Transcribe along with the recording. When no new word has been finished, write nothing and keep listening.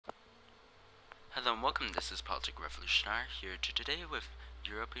Hello and welcome, this is Politic Revolutionary here to today with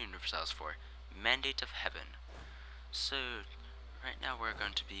Europa Universalis for Mandate of Heaven. So, right now we're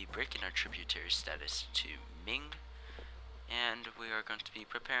going to be breaking our tributary status to Ming, and we are going to be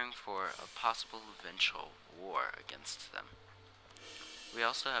preparing for a possible eventual war against them. We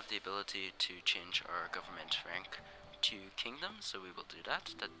also have the ability to change our government rank to Kingdom, so we will do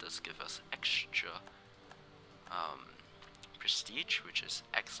that. That does give us extra prestige, which is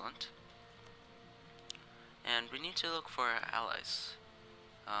excellent. And we need to look for our allies.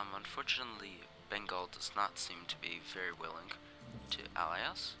 Unfortunately, Bengal does not seem to be very willing to ally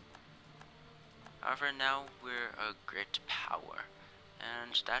us. However, now we're a great power,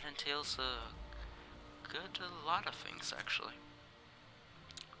 and that entails a lot of things, actually.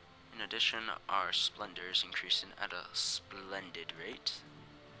 In addition, our splendor is increasing at a splendid rate.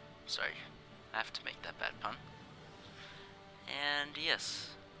 Sorry, I have to make that bad pun. And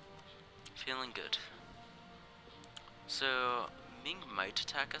yes, feeling good. So, Ming might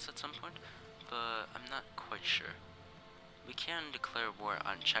attack us at some point, but I'm not quite sure. We can declare war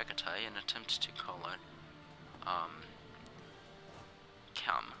on Chagatai and attempt to call on,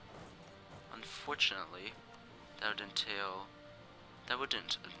 Kham. Unfortunately, that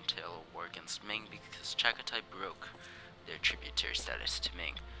wouldn't entail a war against Ming because Chagatai broke their tributary status to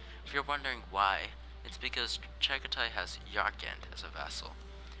Ming. If you're wondering why, it's because Chagatai has Yarkand as a vassal.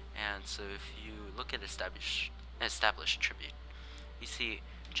 And so if you look at established tribute, you see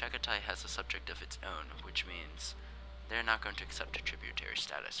Chagatai has a subject of its own, which means they're not going to accept a tributary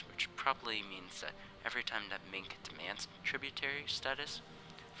status, which probably means that every time that Ming demands tributary status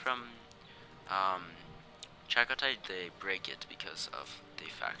from Chagatai, they break it because of the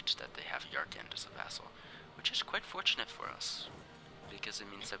fact that they have Yarkand as a vassal, which is quite fortunate for us, because it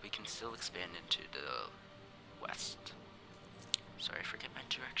means that we can still expand into the west. Sorry, I forget my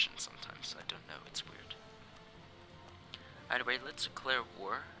direction sometimes, I don't know, it's weird. Either way, let's declare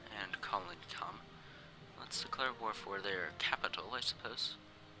war and call in Kham. Let's declare war for their capital, I suppose.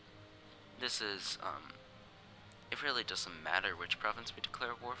 This is, it really doesn't matter which province we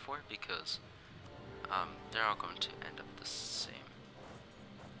declare war for, because, they're all going to end up the same.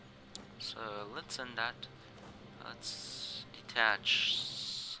 So, let's end that. Let's detach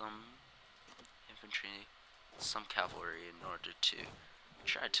some infantry, some cavalry in order to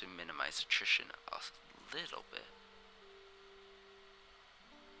try to minimize attrition a little bit.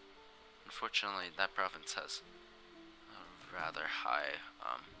 Unfortunately, that province has a rather high,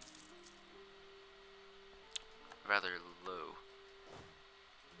 rather low,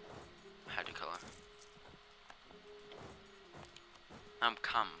 how do you call it?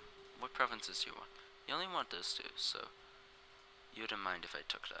 Kham. What provinces do you want? You only want those two, so you wouldn't mind if I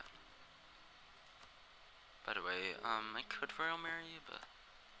took that. By the way, I could royal marry you, but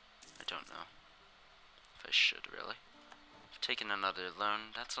I don't know if I should, really. I've taken another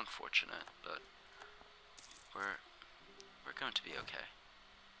loan, that's unfortunate, but we're going to be okay.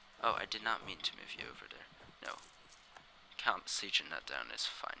 Oh, I did not mean to move you over there. No. Sieging that down is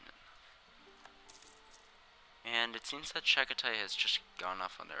fine. And it seems that Chagatai has just gone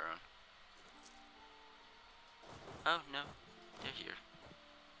off on their own. Oh, no. They're here.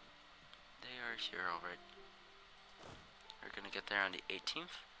 They are here, alright. We're gonna get there on the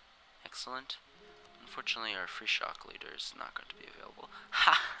 18th. Excellent. Unfortunately, our free shock leader is not going to be available.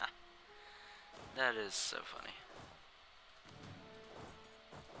 Ha ha! That is so funny.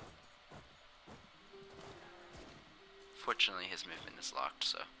 Fortunately, his movement is locked,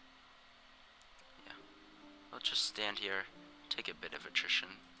 so yeah. We'll just stand here, take a bit of attrition,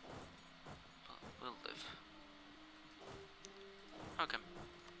 but we'll live. Okay.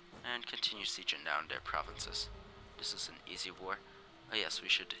 And continue sieging down their provinces. This is an easy war. Oh yes, we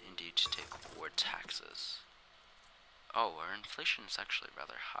should indeed take war taxes. Oh, our inflation is actually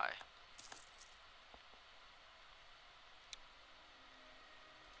rather high.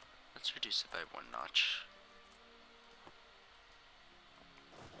 Let's reduce it by 1 notch.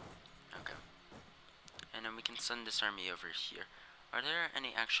 Okay. And then we can send this army over here. Are there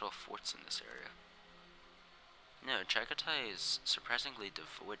any actual forts in this area? No, Chagatai is surprisingly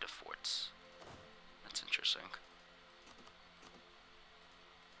devoid of forts. That's interesting.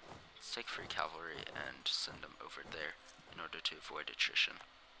 Let's take free cavalry and send them over there in order to avoid attrition.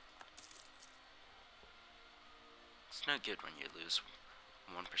 It's no good when you lose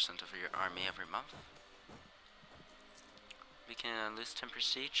 1% of your army every month. We can lose 10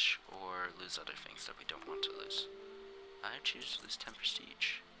 prestige or lose other things that we don't want to lose. I choose to lose 10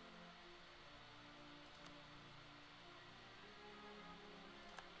 prestige.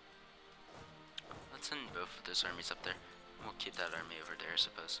 Let's send both of those armies up there. We'll keep that army over there, I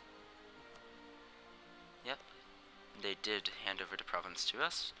suppose. Yep, they did hand over the province to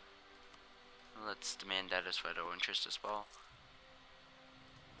us. Let's demand that as vital interest as well.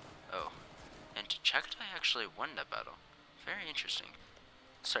 Oh, and Chagatai actually won that battle. Very interesting.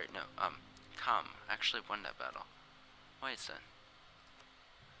 Sorry, no, Kam actually won that battle. Why is that?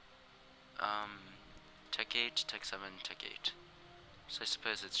 Tech 8, Tech 7, Tech 8. So I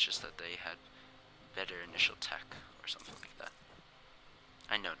suppose it's just that they had better initial tech or something like that.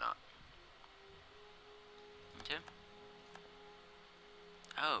 I know not. Okay.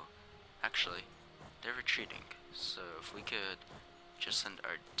 Oh, actually, they're retreating. So if we could just send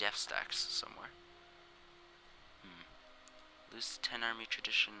our death stacks somewhere. Lose 10 army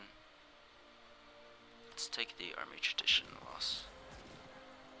tradition. Let's take the army tradition loss.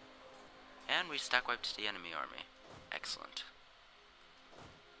 And we stack wiped the enemy army. Excellent.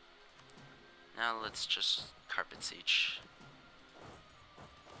 Now let's just carpet siege.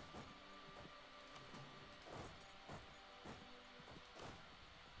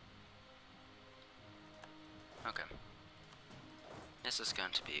 Okay. This is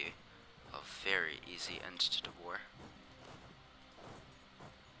going to be a very easy end to the war.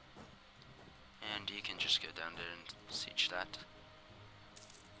 And you can just go down there and siege that.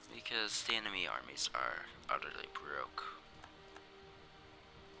 Because the enemy armies are utterly broke.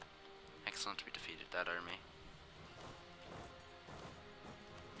 Excellent, we defeated that army.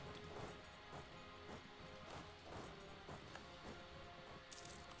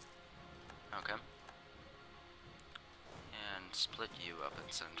 Okay. And split you up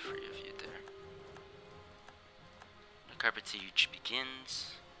and send 3 of you there. The carpet siege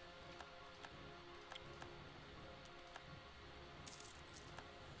begins.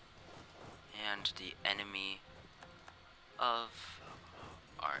 And the enemy of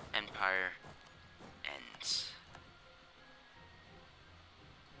our empire ends.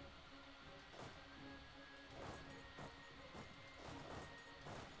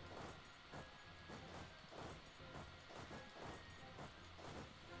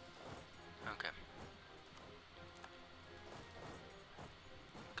 Okay.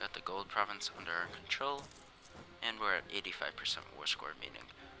 Got the gold province under our control, and we're at 85% war score, meaning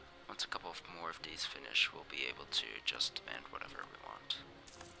once a couple of more of these finish, we'll be able to just demand whatever we want.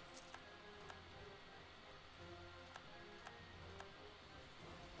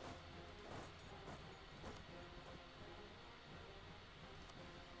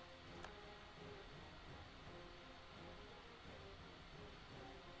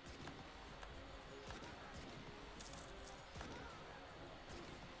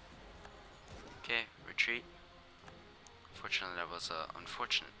 Okay, retreat. Fortunately, that was an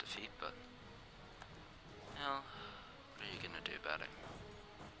unfortunate defeat, but, well, what are you gonna do about it?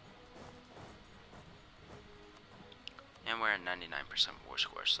 And we're at 99% war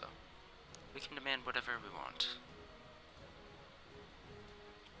score, so we can demand whatever we want.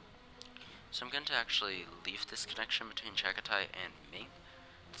 So I'm going to actually leave this connection between Chagatai and Ming.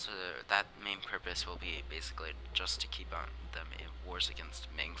 So that main purpose will be basically just to keep on them in wars against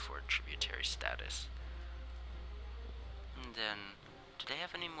Ming for tributary status. And then, do they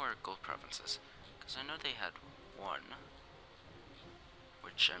have any more gold provinces? Because I know they had one,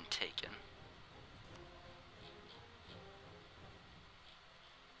 which I'm taking.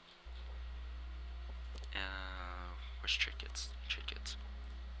 Where's trinkets? Trinkets.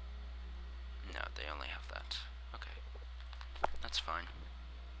 No, they only have that. Okay. That's fine.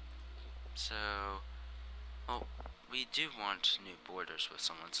 So, well, we do want new borders with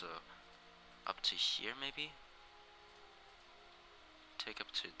someone, so up to here maybe? Take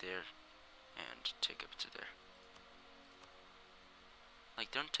up to there, and take up to there.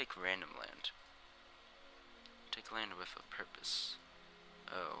 Like, don't take random land. Take land with a purpose.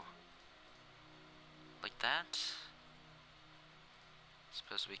 Oh. Like that?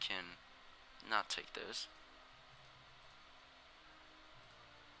 Suppose we can not take those.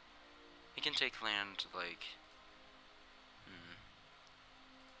 We can take land like...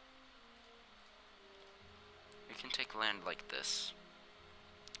 We can take land like this.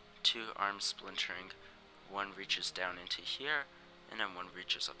 2 arms splintering. 1 reaches down into here, and then 1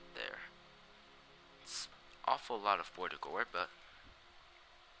 reaches up there. It's an awful lot of border gore, but...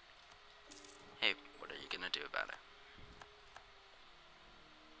 Hey, what are you gonna do about it?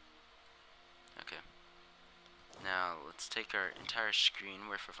 Okay. Now, let's take our entire screen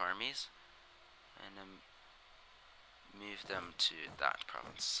worth of armies, and then move them to that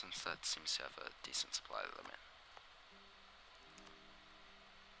province, since that seems to have a decent supply limit.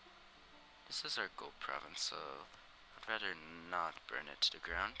 This is our gold province, so I'd rather not burn it to the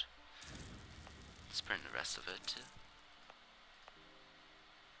ground. Let's burn the rest of it too.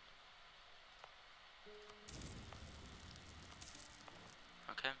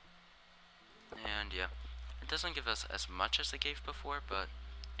 India. It doesn't give us as much as it gave before, but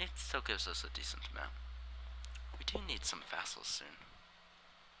it still gives us a decent amount. We do need some vassals soon.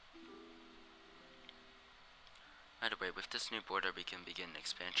 Either way, with this new border we can begin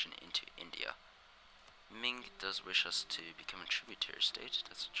expansion into India. Ming does wish us to become a tributary state.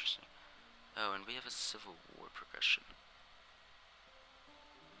 That's interesting. Oh, and we have a civil war progression.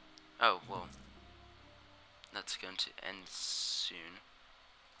 Oh, well, that's going to end soon.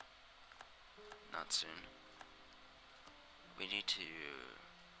 Not soon. We need to...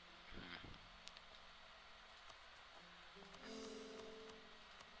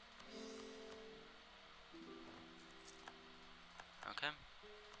 Okay.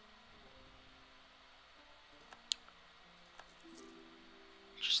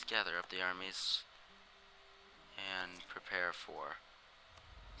 Just gather up the armies and prepare for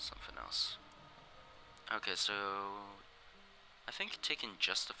something else. Okay, so I think taking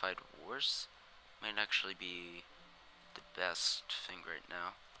justified wars might actually be the best thing right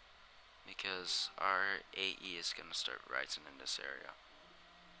now, because our AE is gonna start rising in this area.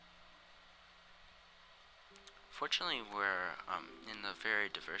 Fortunately, we're in a very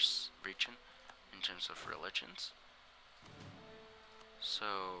diverse region in terms of religions, so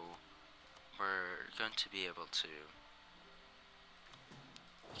we're going to be able to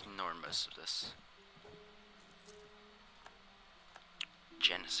ignore most of this.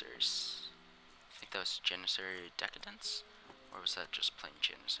 Janissaries. I think that was Janissary Decadence, or was that just plain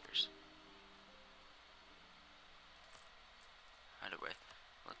Janissaries? Either way,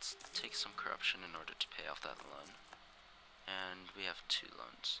 let's take some corruption in order to pay off that loan. And we have 2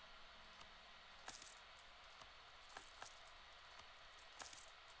 loans.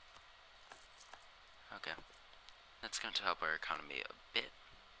 Okay, that's going to help our economy a bit.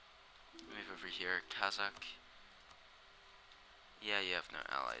 Move over here, Kazakh. Yeah, you have no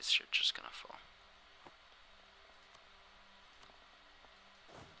allies, you're just gonna fall.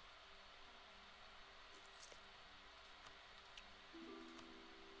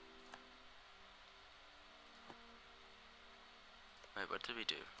 Wait, what did we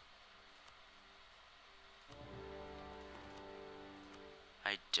do?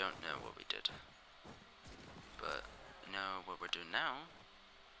 I don't know what we did. But, you know what we're doing now?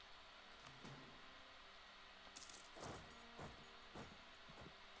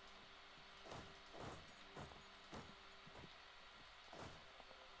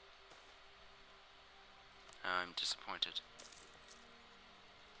 I'm disappointed.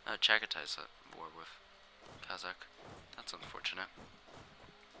 Chaghatay's at war with Kazakh. That's unfortunate.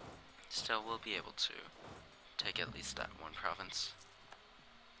 Still, we'll be able to take at least that one province.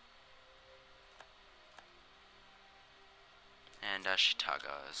 And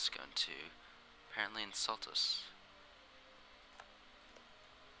Ashikaga is going to apparently insult us.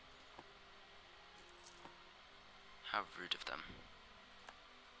 How rude of them.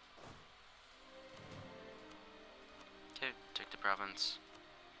 Okay, take the province,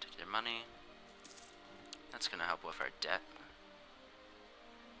 take their money. That's gonna help with our debt.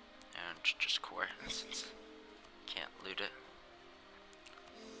 And just core, since can't loot it.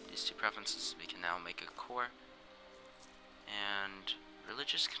 These 2 provinces we can now make a core. And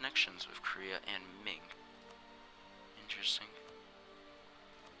religious connections with Korea and Ming. Interesting.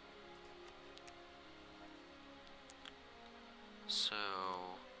 So,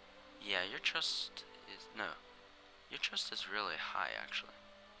 yeah, your trust is really high, actually.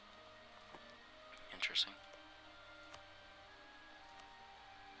 Interesting.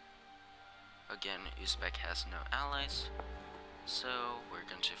 Again, Uzbek has no allies, so we're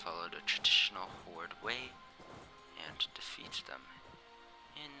going to follow the traditional horde way and defeat them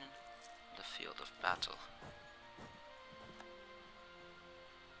in the field of battle.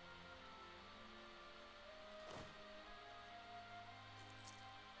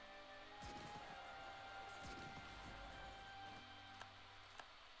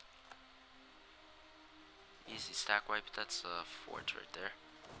 Easy stack wipe, that's a fort right there.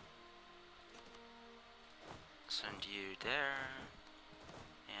 Send you there,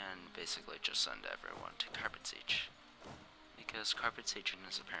 and basically just send everyone to Carpet Siege, because Carpet Sieging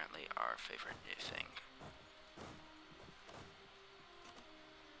is apparently our favorite new thing.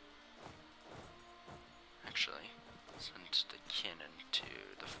 Actually, send the cannon to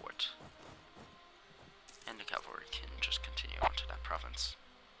the fort, and the cavalry can just continue on to that province.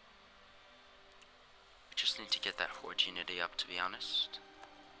 We just need to get that horde unity up, to be honest.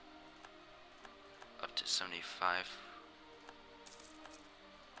 Up to 75,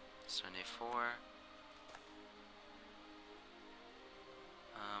 74.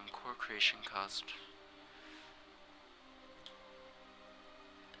 Core creation cost.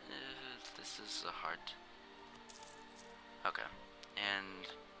 This is a heart. Okay, and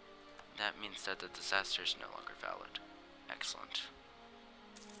that means that the disaster is no longer valid. Excellent.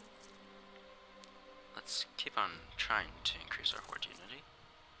 Let's keep on trying to increase our horde unity.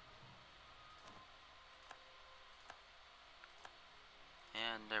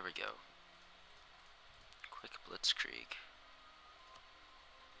 And there we go. Quick blitzkrieg.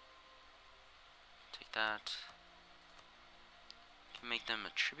 Take that. We can make them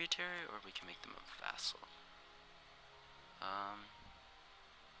a tributary, or we can make them a vassal.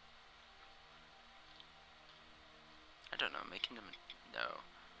 I don't know, making them a, no.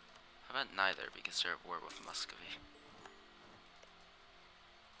 How about neither, because they're at war with Muscovy.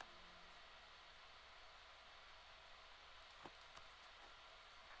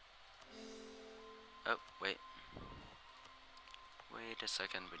 Oh, wait. Wait a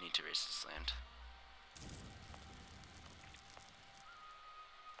second, we need to raise this land.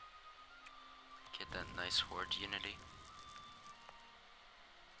 Get that nice horde unity.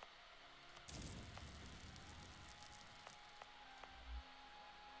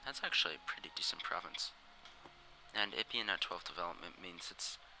 That's actually a pretty decent province. And it being at 12th development means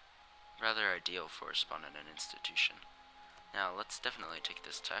it's rather ideal for spawning an institution. Now, let's definitely take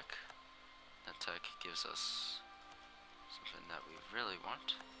this tech. That tech gives us something that we really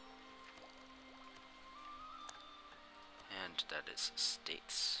want. And that is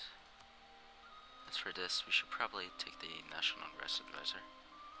states. As for this, we should probably take the National Unrest Advisor.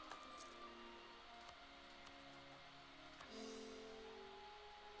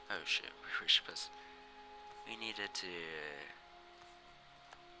 Oh shit, we were supposed... We needed to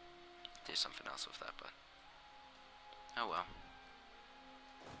do something else with that, but... Oh well.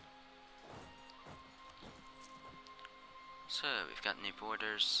 So, we've got new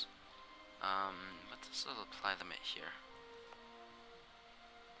borders. What's the supply limit here?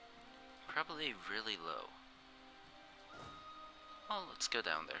 Probably really low. Well, let's go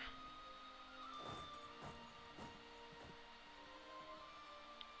down there.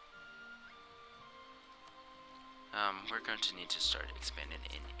 We're going to need to start expanding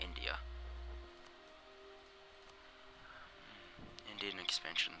in India. Indian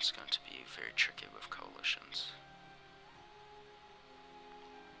expansion is going to be very tricky with coalitions.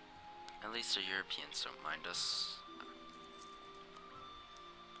 At least the Europeans don't mind us.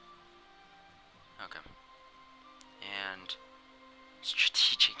 Okay. And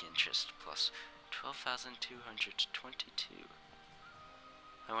strategic interest plus 12,222.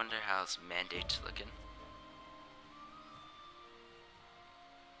 I wonder how's mandate looking.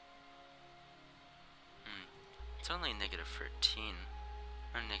 It's only negative 13,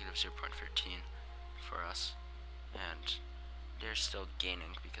 or negative 0.13 for us, and they're still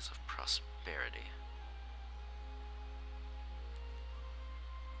gaining because of prosperity.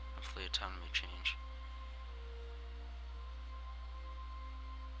 Hopefully autonomy change.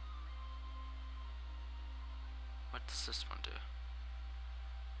 What does this one do?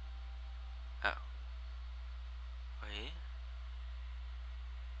 Oh. Wait.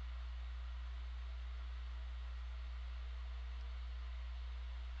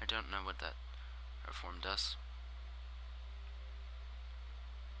 I don't know what that reform does.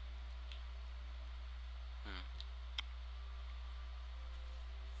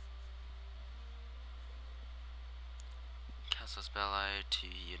 Casus Belli to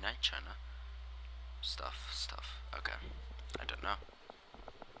unite China. Stuff. Okay. I don't know.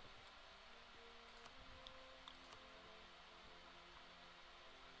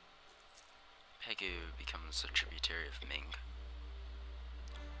 Pegu becomes a tributary of Ming.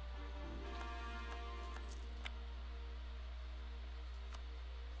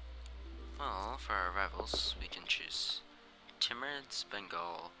 Well, for our rivals, we can choose Timurids,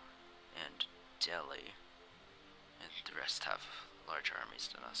 Bengal, and Delhi. And the rest have larger armies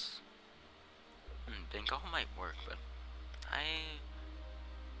than us. Bengal might work, but I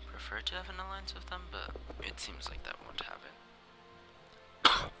prefer to have an alliance with them, but it seems like that won't happen.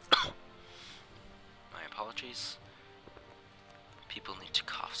 My apologies. People need to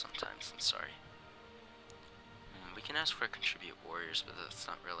cough sometimes, I'm sorry. We can ask for contribute warriors, but that's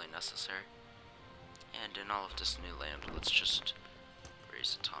not really necessary. And in all of this new land, let's just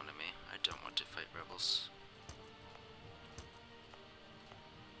raise autonomy. I don't want to fight rebels.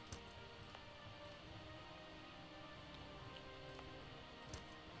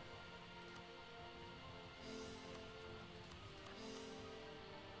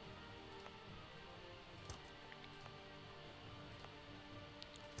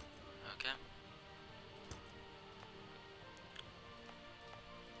 Okay.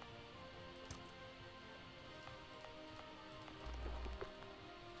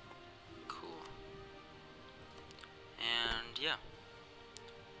 Cool.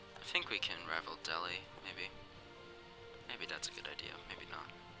 think we can rival Delhi, maybe. Maybe that's a good idea, maybe not.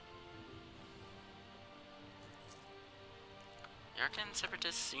 Yarkan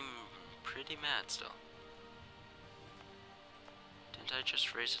separatists seem pretty mad still. Didn't I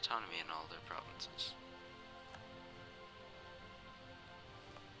just raise autonomy in all their provinces?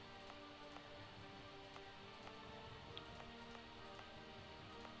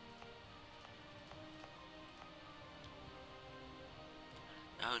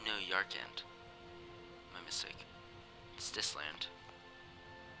 Oh no, Yarkand. My mistake. It's this land.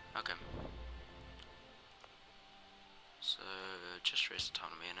 Okay. So, just raise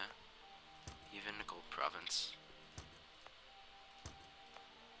autonomy in it. Even the Gold Province.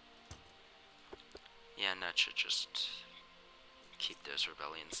 Yeah, and that should just keep those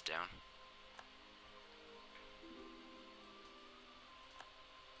rebellions down.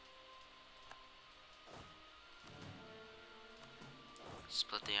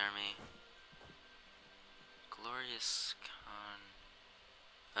 Split the army. Glorious Khan.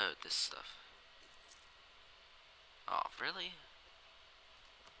 Oh, this stuff. Oh, really?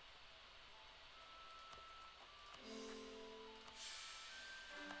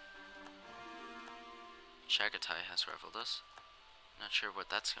 Chagatai has rivaled us. Not sure what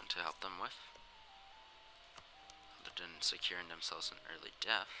that's going to help them with. Other than securing themselves an early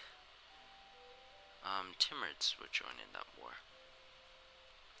death. Timurids would join in that war.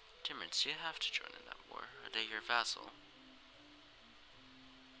 Timurids, you have to join in that war. Are they your vassal?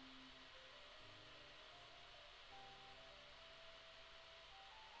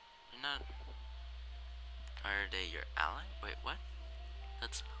 You're not... Are they your ally? Wait, what?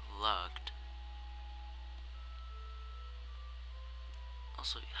 That's logged.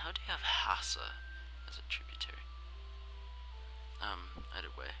 Also, how do you have Hassa as a tributary?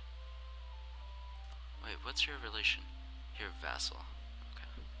 Either way. Wait, what's your relation? You're a vassal. Okay.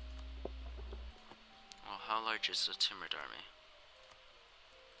 Well, how large is the Timurid army?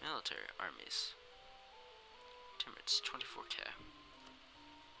 Military armies. Timurids, 24k.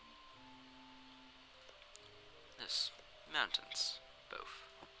 This. Mountains. Both.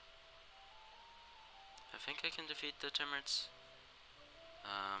 I think I can defeat the Timurids.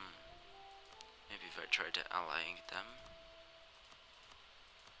 Maybe if I try to ally them.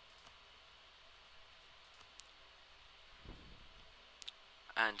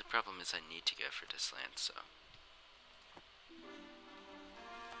 And the problem is I need to go for this land, so...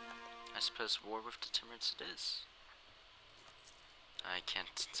 I suppose war with the Timurids it is. I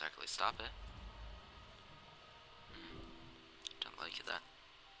can't exactly stop it. Don't like that.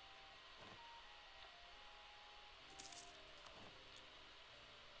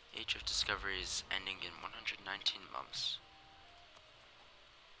 Age of Discovery is ending in 119 months.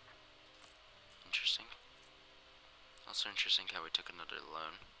 Interesting. Also interesting how we took another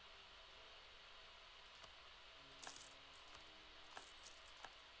loan.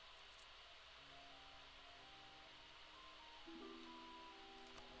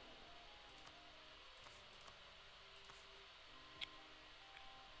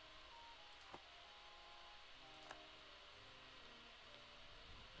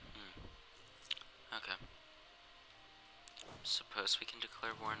 Okay. Suppose we can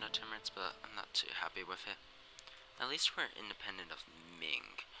declare war on the Timurids, but I'm not too happy with it. At least we're independent of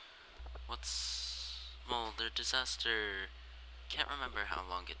Ming. Well, their disaster... Can't remember how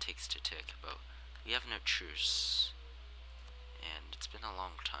long it takes to tick, but we have no truce. And it's been a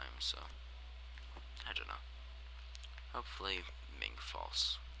long time, so... I don't know. Hopefully Ming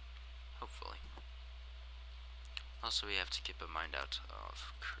falls. Hopefully. Also, we have to keep a mind out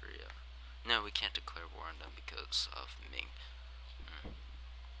of Korea. No, we can't declare war on them because of Ming.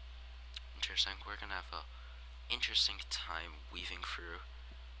 Interesting. We're gonna have a interesting time weaving through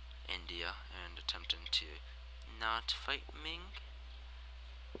India and attempting to not fight Ming.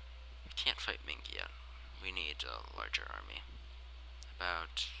 We can't fight Ming yet. We need a larger army.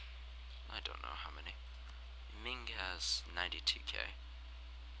 About... I don't know how many. Ming has 92k.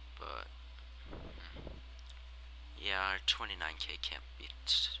 But... yeah, our 29k can't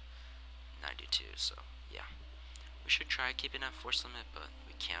beat 92, so yeah. We should try keeping that force limit, but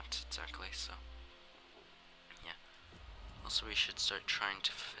we can't exactly, so yeah. Also, we should start trying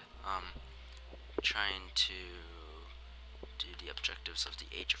to do the objectives of the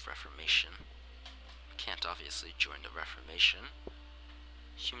Age of Reformation. We can't obviously join the Reformation.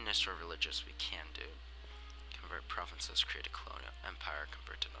 Humanist or religious we can do. Convert provinces, create a colonial empire,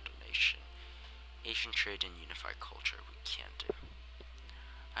 convert another nation. Asian trade and unify culture we can do.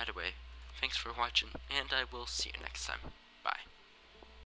 Either way, thanks for watching, and I will see you next time. Bye.